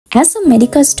As a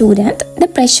medical student, the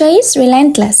pressure is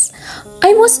relentless.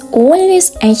 I was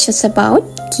always anxious about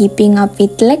keeping up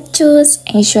with lectures,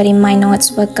 ensuring my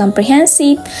notes were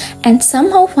comprehensive, and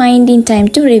somehow finding time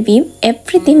to review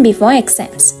everything before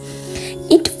exams.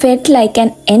 It felt like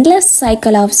an endless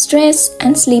cycle of stress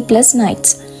and sleepless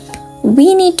nights.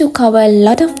 We need to cover a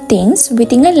lot of things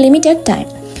within a limited time.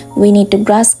 We need to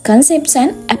grasp concepts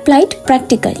and apply it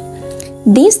practically.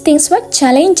 These things were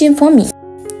challenging for me.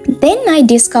 Then I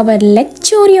discovered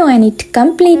Lecturio and it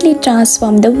completely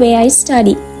transformed the way I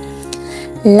study.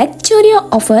 Lecturio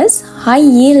offers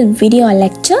high-yield video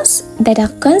lectures that are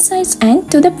concise and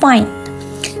to the point.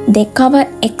 They cover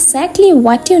exactly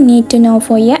what you need to know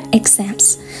for your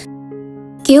exams.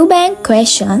 Qbank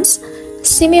questions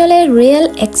simulate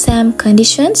real exam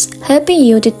conditions, helping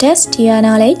you to test your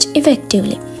knowledge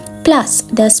effectively. Plus,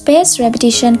 the spaced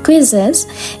repetition quizzes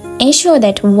ensure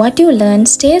that what you learn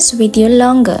stays with you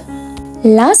longer.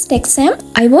 Last exam,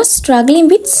 I was struggling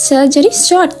with surgery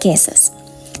short cases.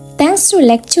 Thanks to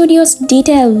Lecturio's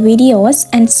detailed videos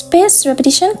and spaced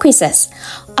repetition quizzes,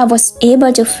 I was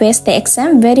able to face the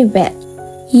exam very well.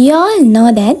 Y'all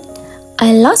know that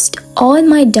I lost all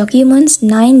my documents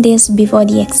 9 days before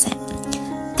the exam.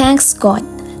 Thanks God,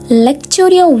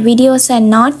 Lecturio videos have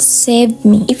not saved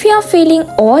me. If you are feeling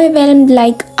overwhelmed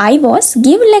like I was,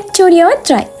 give Lecturio a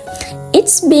try.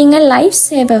 It's been a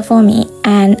lifesaver for me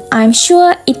and I'm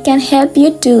sure it can help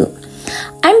you too.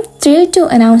 I'm thrilled to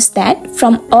announce that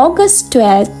from August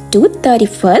 12th to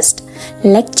 31st,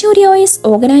 Lecturio is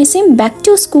organizing Back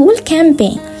to School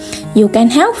campaign. You can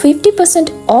have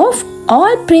 50% off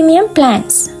all premium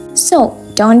plans. So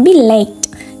don't be late.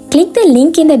 Click the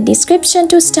link in the description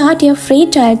to start your free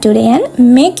trial today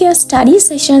and make your study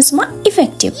sessions more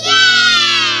effective. Yay!